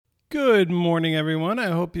Good morning, everyone.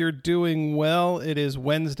 I hope you're doing well. It is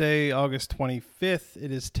Wednesday, August 25th.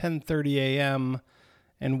 It is 10:30 a.m.,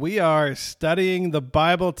 and we are studying the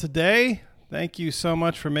Bible today. Thank you so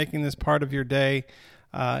much for making this part of your day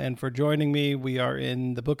and for joining me. We are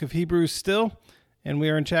in the book of Hebrews still, and we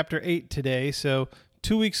are in chapter 8 today. So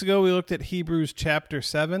 2 weeks ago, we looked at Hebrews chapter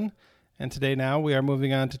 7, and today now we are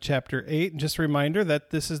moving on to chapter 8. And just a reminder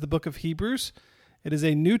that this is the book of Hebrews. It is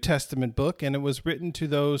a New Testament book, and it was written to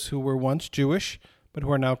those who were once Jewish, but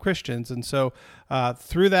who are now Christians. And so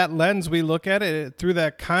through that lens, we look at it. Through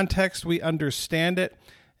that context, we understand it.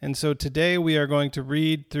 And so today we are going to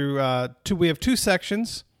read through, we have two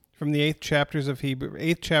sections from the eighth chapter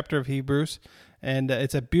of Hebrews. And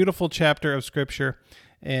it's a beautiful chapter of Scripture,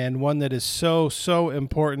 and one that is so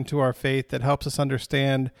important to our faith, that helps us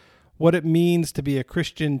understand what it means to be a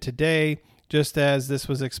Christian today, just as this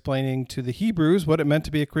was explaining to the Hebrews what it meant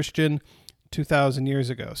to be a Christian 2,000 years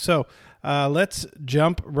ago. So let's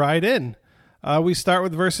jump right in. We start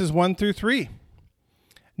with verses 1 through 3.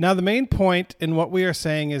 Now, the main point in what we are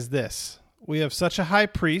saying is this: we have such a high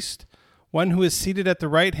priest, one who is seated at the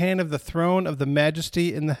right hand of the throne of the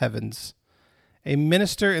majesty in the heavens, a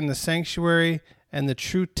minister in the sanctuary and the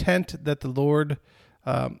true tent that the Lord,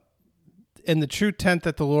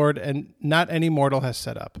 and not any mortal has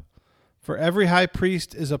set up. For every high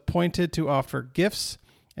priest is appointed to offer gifts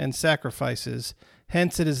and sacrifices.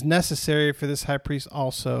 Hence, it is necessary for this high priest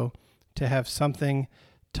also to have something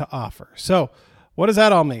to offer. So, what does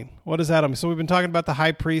that all mean? So, we've been talking about the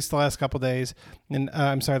high priest the last couple of days, and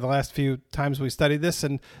the last few times we studied this,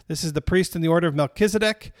 and this is the priest in the order of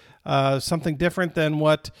Melchizedek, something different than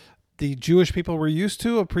what the Jewish people were used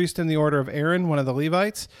to, a priest in the order of Aaron, one of the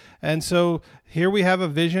Levites. And so here we have a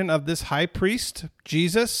vision of this high priest,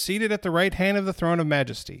 Jesus, seated at the right hand of the throne of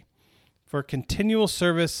majesty for continual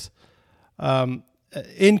service,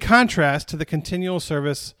 in contrast to the continual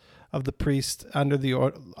service of the priest under the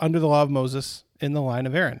law of Moses in the line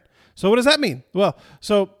of Aaron. So what does that mean? Well,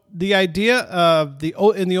 so the idea of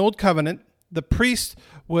in the Old Covenant, the priest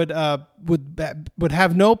would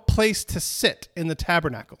have no place to sit in the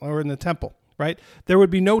tabernacle or in the temple, right? There would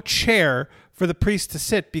be no chair for the priest to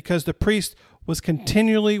sit, because the priest was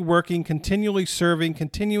continually working, continually serving,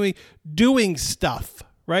 continually doing stuff,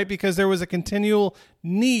 right? Because there was a continual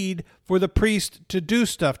need for the priest to do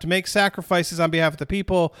stuff, to make sacrifices on behalf of the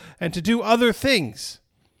people, and to do other things.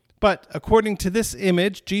 But according to this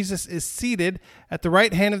image, Jesus is seated at the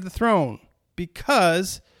right hand of the throne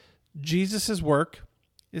because Jesus' work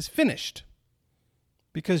is finished.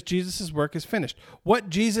 What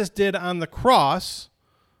Jesus did on the cross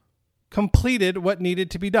completed what needed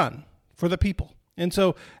to be done for the people. And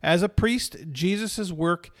so as a priest, Jesus'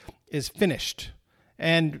 work is finished.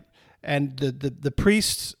 And the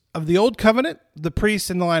priests of the Old Covenant, the priests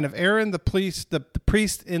in the line of Aaron, the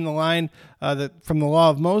priest in the line from the law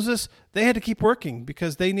of Moses, they had to keep working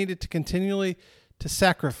because they needed to continually to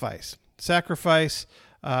sacrifice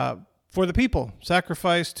for the people,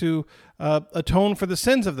 sacrifice to atone for the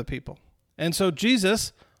sins of the people. And so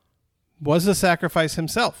Jesus was the sacrifice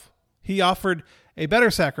himself. He offered a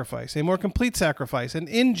better sacrifice, a more complete sacrifice. And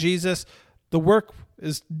in Jesus, the work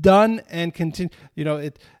is done and continue.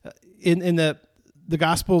 In the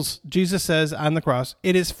Gospels, Jesus says on the cross,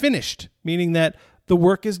 "It is finished," meaning that the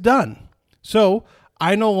work is done. So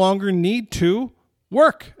I no longer need to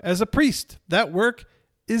work as a priest. That work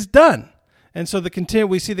is done. And so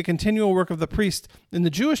we see the continual work of the priest in the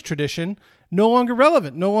Jewish tradition no longer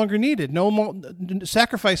relevant, no longer needed. No more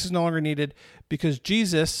sacrifice is no longer needed because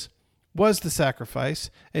Jesus was the sacrifice,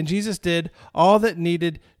 and Jesus did all that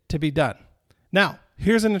needed to be done. Now,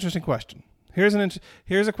 here's an interesting question. Here's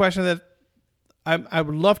a question that I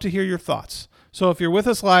would love to hear your thoughts. So if you're with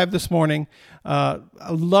us live this morning, I'd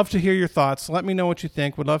love to hear your thoughts. Let me know what you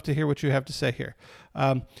think. Would love to hear what you have to say here.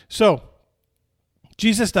 So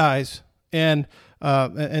Jesus dies. And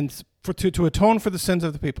to atone for the sins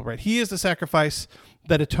of the people, right? He is the sacrifice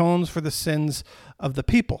that atones for the sins of the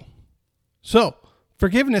people. So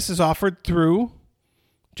forgiveness is offered through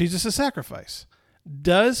Jesus' sacrifice.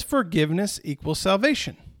 Does forgiveness equal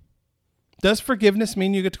salvation? Does forgiveness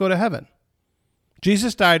mean you get to go to heaven?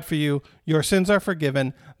 Jesus died for you. Your sins are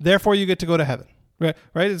forgiven. Therefore, you get to go to heaven. Right?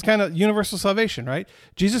 It's kind of universal salvation, right?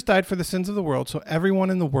 Jesus died for the sins of the world, so everyone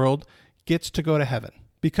in the world gets to go to heaven,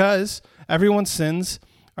 because everyone's sins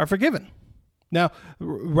are forgiven. Now,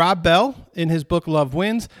 Rob Bell, in his book Love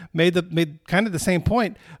Wins, made kind of the same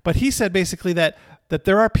point, but he said basically that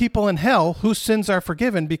there are people in hell whose sins are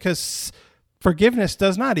forgiven because forgiveness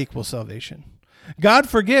does not equal salvation. God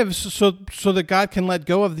forgives so that God can let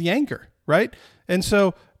go of the anger, right? And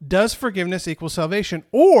so does forgiveness equal salvation?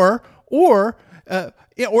 Or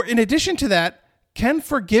in addition to that, can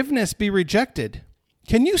forgiveness be rejected?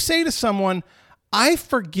 Can you say to someone, I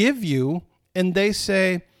forgive you, and they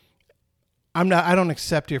say, I don't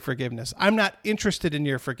accept your forgiveness. I'm not interested in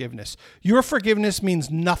your forgiveness. Your forgiveness means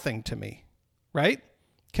nothing to me, right?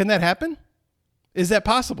 Can that happen? Is that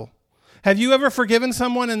possible? Have you ever forgiven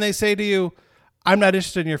someone and they say to you, I'm not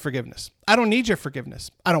interested in your forgiveness. I don't need your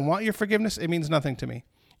forgiveness. I don't want your forgiveness. It means nothing to me.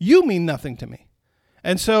 You mean nothing to me.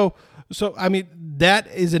 And so I mean, that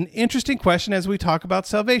is an interesting question as we talk about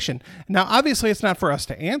salvation. Now, obviously, it's not for us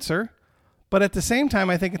to answer, but at the same time,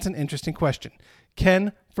 I think it's an interesting question.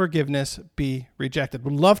 Can forgiveness be rejected?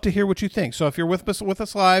 Would love to hear what you think. So if you're with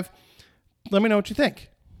us live, let me know what you think.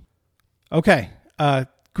 Okay,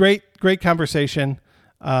 great conversation.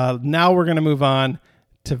 Now we're going to move on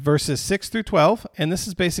to verses 6 through 12, and this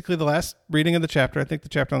is basically the last reading of the chapter. I think the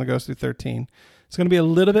chapter only goes through 13. It's going to be a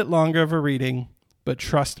little bit longer of a reading, but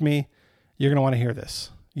trust me, you're going to want to hear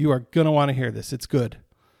this. You are going to want to hear this. It's good.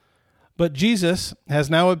 But Jesus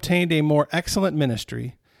has now obtained a more excellent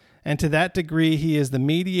ministry, and to that degree he is the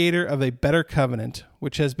mediator of a better covenant,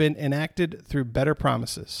 which has been enacted through better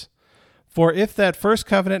promises. For if that first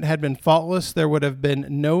covenant had been faultless, there would have been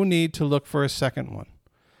no need to look for a second one.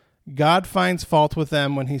 God finds fault with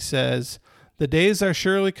them when he says, the days are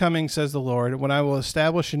surely coming, says the Lord, when I will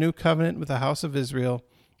establish a new covenant with the house of Israel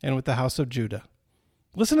and with the house of Judah.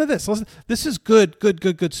 Listen to this. Listen. This is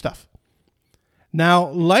good stuff. Now,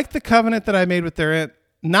 like the covenant that I made with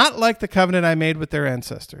not like the covenant I made with their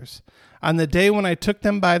ancestors on the day when I took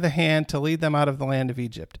them by the hand to lead them out of the land of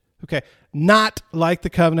Egypt. Okay, not like the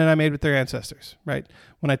covenant I made with their ancestors, right?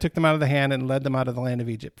 When I took them out of the hand and led them out of the land of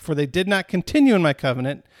Egypt. For they did not continue in my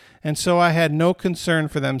covenant, and so I had no concern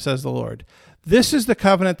for them, says the Lord. This is the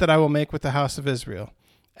covenant that I will make with the house of Israel.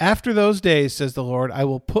 After those days, says the Lord, I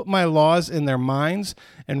will put my laws in their minds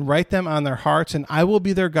and write them on their hearts, and I will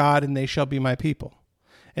be their God, and they shall be my people.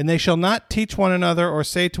 And they shall not teach one another or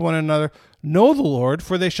say to one another, know the Lord,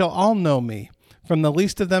 for they shall all know me, from the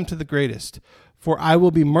least of them to the greatest. For I will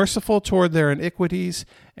be merciful toward their iniquities,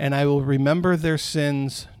 and I will remember their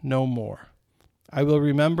sins no more. I will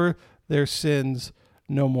remember their sins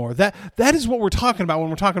no more. That is what we're talking about when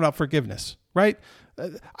we're talking about forgiveness, right?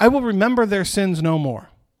 I will remember their sins no more.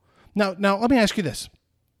 Now let me ask you this.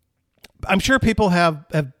 I'm sure people have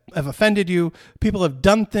offended you. People have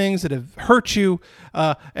done things that have hurt you,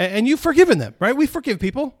 and you've forgiven them, right? We forgive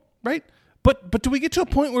people, right? But do we get to a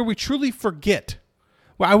point where we truly forget?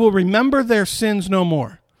 Well, I will remember their sins no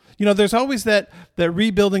more. You know, there's always that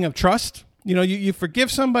rebuilding of trust. You know, you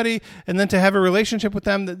forgive somebody, and then to have a relationship with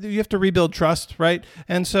them, you have to rebuild trust, right?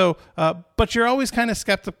 And so, but you're always kind of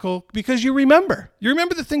skeptical because you remember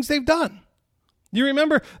the things they've done. You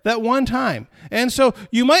remember that one time. And so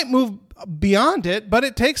you might move beyond it, but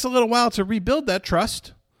it takes a little while to rebuild that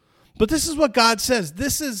trust. But this is what God says.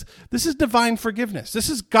 This is divine forgiveness. This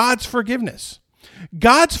is God's forgiveness.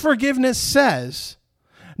 God's forgiveness says,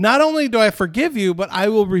 not only do I forgive you, but I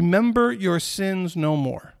will remember your sins no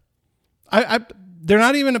more. They're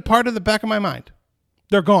not even a part of the back of my mind.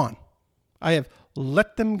 They're gone. I have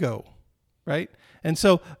let them go, right? And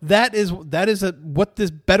so that is what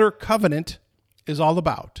this better covenant is all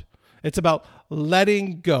about. It's about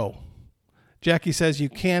letting go. Jackie says you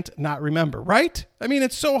can't not remember, right? I mean,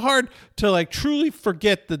 it's so hard to truly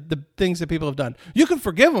forget the things that people have done. You can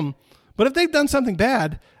forgive them, but if they've done something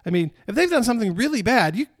bad, if they've done something really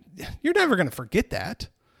bad, you're never going to forget that.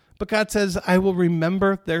 But God says, I will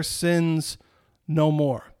remember their sins no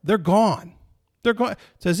more. They're gone. They're gone.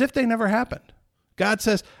 It's as if they never happened. God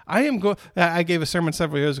says, I gave a sermon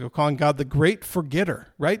several years ago calling God the great forgetter,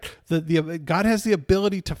 right? God has the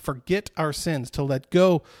ability to forget our sins, to let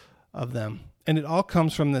go of them. And it all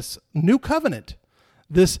comes from this new covenant,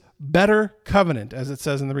 this better covenant, as it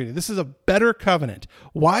says in the reading. This is a better covenant.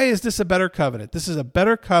 Why is this a better covenant? This is a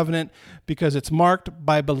better covenant because it's marked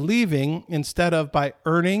by believing instead of by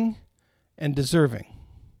earning and deserving,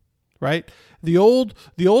 right? The old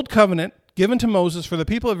covenant given to Moses for the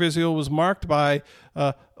people of Israel was marked by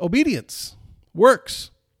obedience,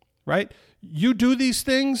 works, right? You do these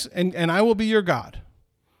things and I will be your God.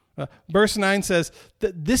 Verse 9 says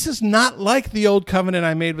that this is not like the old covenant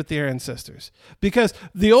I made with their ancestors, because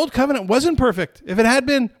the old covenant wasn't perfect. If it had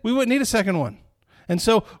been, we wouldn't need a second one. And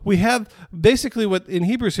so we have basically what in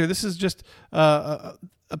Hebrews here, this is just a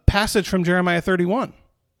passage from Jeremiah 31,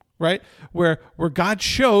 right? Where God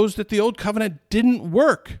shows that the old covenant didn't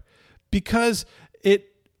work because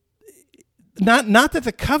not that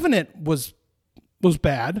the covenant was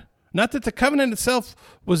bad, not that the covenant itself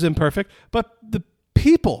was imperfect, but the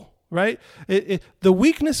people, right? The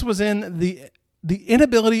weakness was in the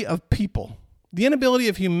inability of people, the inability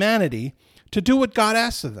of humanity to do what God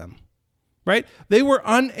asked of them, right? They were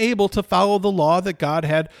unable to follow the law that God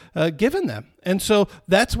had given them. And so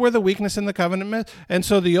that's where the weakness in the covenant is. And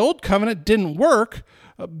so the old covenant didn't work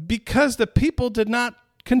because the people did not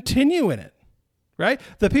continue in it, right?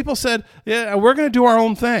 The people said, yeah, we're going to do our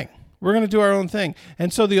own thing. We're going to do our own thing.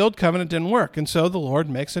 And so the old covenant didn't work. And so the Lord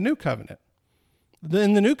makes a new covenant.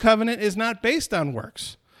 Then the new covenant is not based on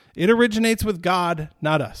works. It originates with God,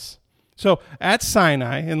 not us. So at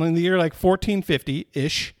Sinai, in the year like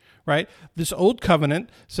 1450-ish, right, this old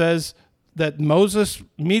covenant says that Moses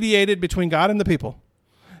mediated between God and the people.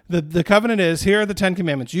 The covenant is, here are the 10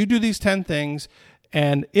 commandments. You do these 10 things,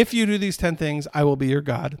 and if you do these 10 things, I will be your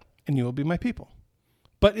God, and you will be my people.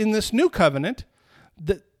 But in this new covenant,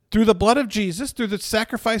 through the blood of Jesus, through the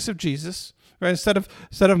sacrifice of Jesus, right, instead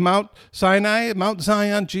of Mount Sinai, Mount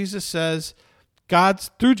Zion, Jesus says,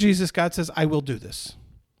 through Jesus, God says, I will do this.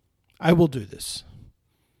 I will do this.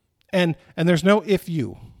 And there's no if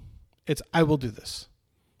you. It's I will do this.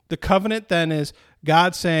 The covenant then is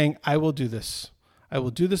God saying, I will do this. I will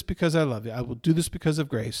do this because I love you. I will do this because of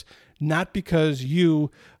grace, not because you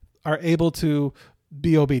are able to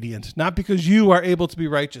be obedient, not because you are able to be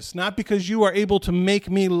righteous, not because you are able to make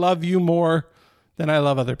me love you more than I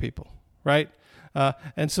love other people, right?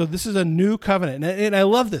 And so this is a new covenant. And I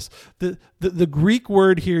love this. The Greek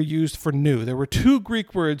word here used for new, there were two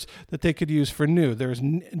Greek words that they could use for new. There's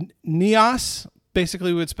neos,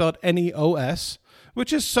 basically we would spell it N-E-O-S,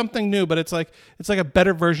 which is something new, but it's like a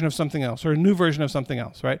better version of something else, or a new version of something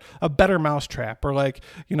else, right? A better mousetrap, or like,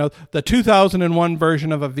 the 2001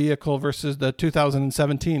 version of a vehicle versus the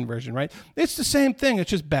 2017 version, right? It's the same thing.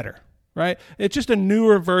 It's just better. Right? It's just a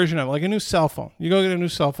newer version of it, like a new cell phone. You go get a new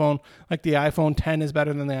cell phone, like the iPhone 10 is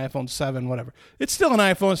better than the iPhone 7, whatever. It's still an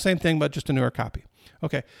iPhone, same thing, but just a newer copy.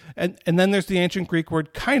 Okay. And then there's the ancient Greek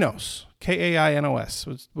word kainos, K-A-I-N-O-S,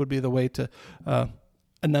 would be the way to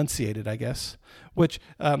enunciate it, I guess. Which,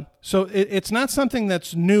 so it's not something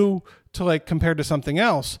that's new to like compared to something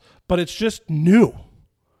else, but it's just new.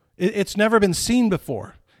 It's never been seen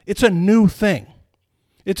before. It's a new thing.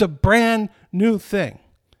 It's a brand new thing.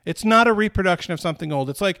 It's not a reproduction of something old.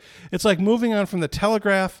 It's like moving on from the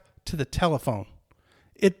telegraph to the telephone.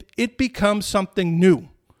 It becomes something new,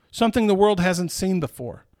 something the world hasn't seen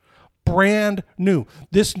before. Brand new.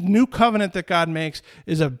 This new covenant that God makes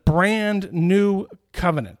is a brand new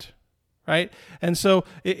covenant, right? And so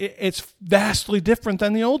it's vastly different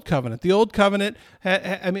than the old covenant. The old covenant,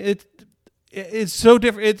 it's so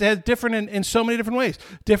different. It has different in so many different ways.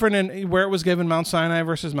 Different in where it was given, Mount Sinai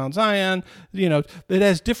versus Mount Zion. It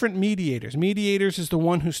has different mediators. Mediators is the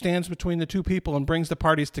one who stands between the two people and brings the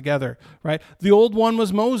parties together, right? The old one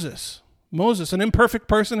was Moses, an imperfect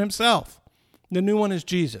person himself. The new one is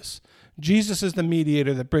Jesus. Jesus is the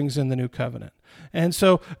mediator that brings in the new covenant. And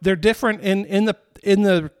so they're different in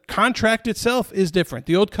the contract itself is different.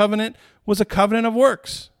 The old covenant was a covenant of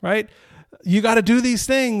works, right? You got to do these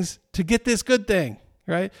things to get this good thing,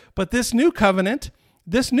 right? But this new covenant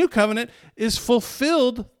is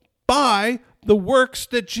fulfilled by the works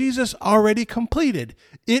that Jesus already completed.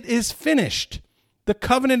 It is finished. The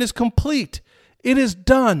covenant is complete. It is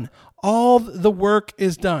done. All the work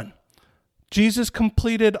is done. Jesus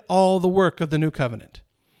completed all the work of the new covenant.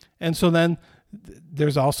 And so then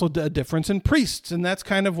there's also a difference in priests, and that's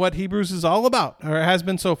kind of what Hebrews is all about, or has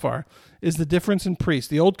been so far, is the difference in priests.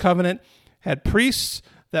 The old covenant had priests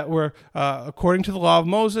that were according to the law of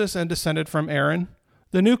Moses and descended from Aaron.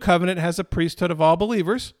 The new covenant has a priesthood of all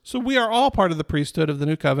believers, so we are all part of the priesthood of the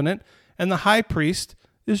new covenant, and the high priest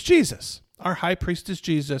is Jesus. Our high priest is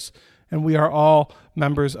Jesus, and we are all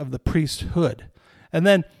members of the priesthood. And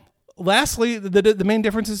then lastly, the main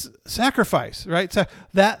difference is sacrifice, right? So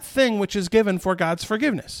that thing which is given for God's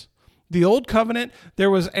forgiveness. The old covenant, there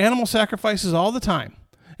was animal sacrifices all the time.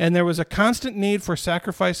 And there was a constant need for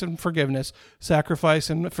sacrifice and forgiveness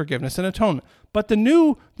and atonement. But the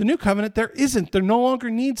new covenant, there isn't. There no longer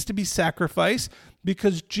needs to be sacrifice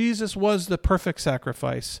because Jesus was the perfect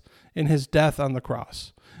sacrifice in his death on the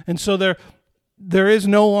cross. And so there is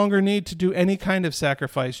no longer need to do any kind of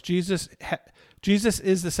sacrifice. Jesus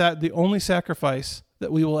is the only sacrifice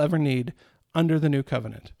that we will ever need under the new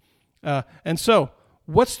covenant. And so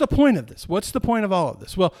what's the point of this? What's the point of all of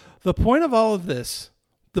this? Well, the point of all of this,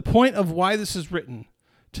 the point of why this is written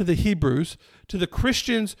to the Hebrews, to the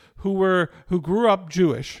Christians who grew up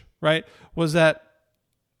Jewish, right, was that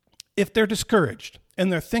if they're discouraged and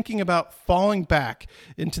they're thinking about falling back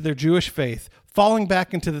into their Jewish faith, falling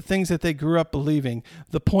back into the things that they grew up believing,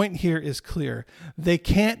 the point here is clear. They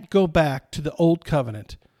can't go back to the old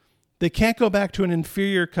covenant They can't go back to an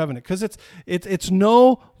inferior covenant because it's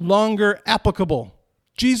no longer applicable.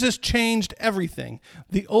 Jesus changed everything.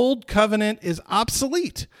 The old covenant is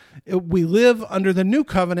obsolete. We live under the new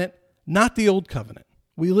covenant, not the old covenant.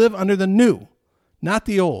 We live under the new, not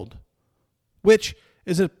the old, which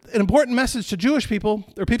is an important message to Jewish people,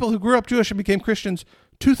 or people who grew up Jewish and became Christians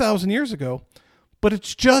 2,000 years ago. But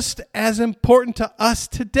it's just as important to us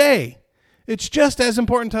today. It's just as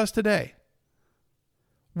important to us today.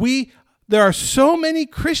 There are so many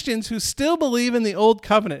Christians who still believe in the old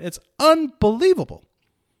covenant. It's unbelievable.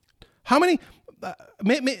 How many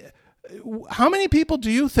people do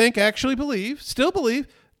you think actually still believe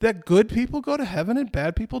that good people go to heaven and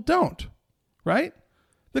bad people don't? Right?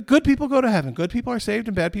 The good people go to heaven. Good people are saved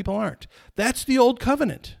and bad people aren't. That's the old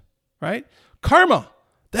covenant, right? Karma,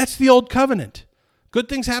 that's the old covenant. Good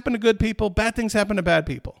things happen to good people. Bad things happen to bad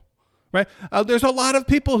people, right? There's a lot of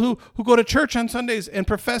people who go to church on Sundays and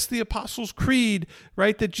profess the Apostles' Creed,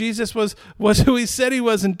 right? That Jesus was who he said he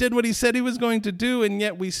was and did what he said he was going to do, and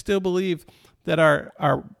yet we still believe that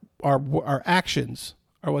our actions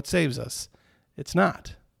are what saves us. It's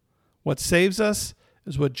not. What saves us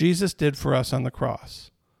is what Jesus did for us on the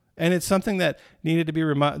cross. And it's something that needed to be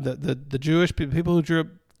the Jewish people who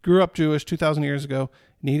grew up Jewish 2,000 years ago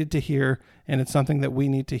needed to hear, and it's something that we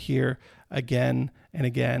need to hear again and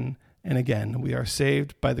again and again. We are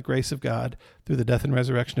saved by the grace of God through the death and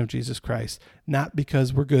resurrection of Jesus Christ, not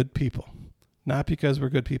because we're good people. Not because we're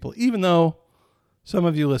good people, even though some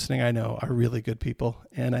of you listening, I know, are really good people,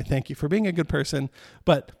 and I thank you for being a good person,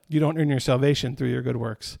 but you don't earn your salvation through your good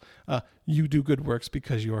works. You do good works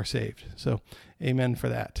because you are saved. So amen for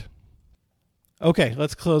that. Okay,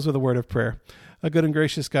 let's close with a word of prayer. A good and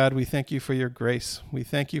gracious God, we thank you for your grace. We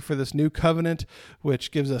thank you for this new covenant,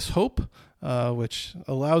 which gives us hope, which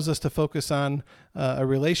allows us to focus on a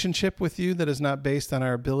relationship with you that is not based on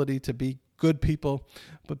our ability to be good people,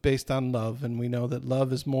 but based on love. And we know that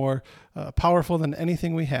love is more powerful than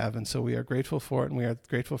anything we have. And so we are grateful for it, and we are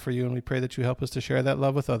grateful for you. And we pray that you help us to share that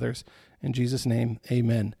love with others. In Jesus' name,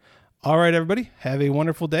 amen. All right, everybody, have a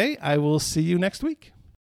wonderful day. I will see you next week.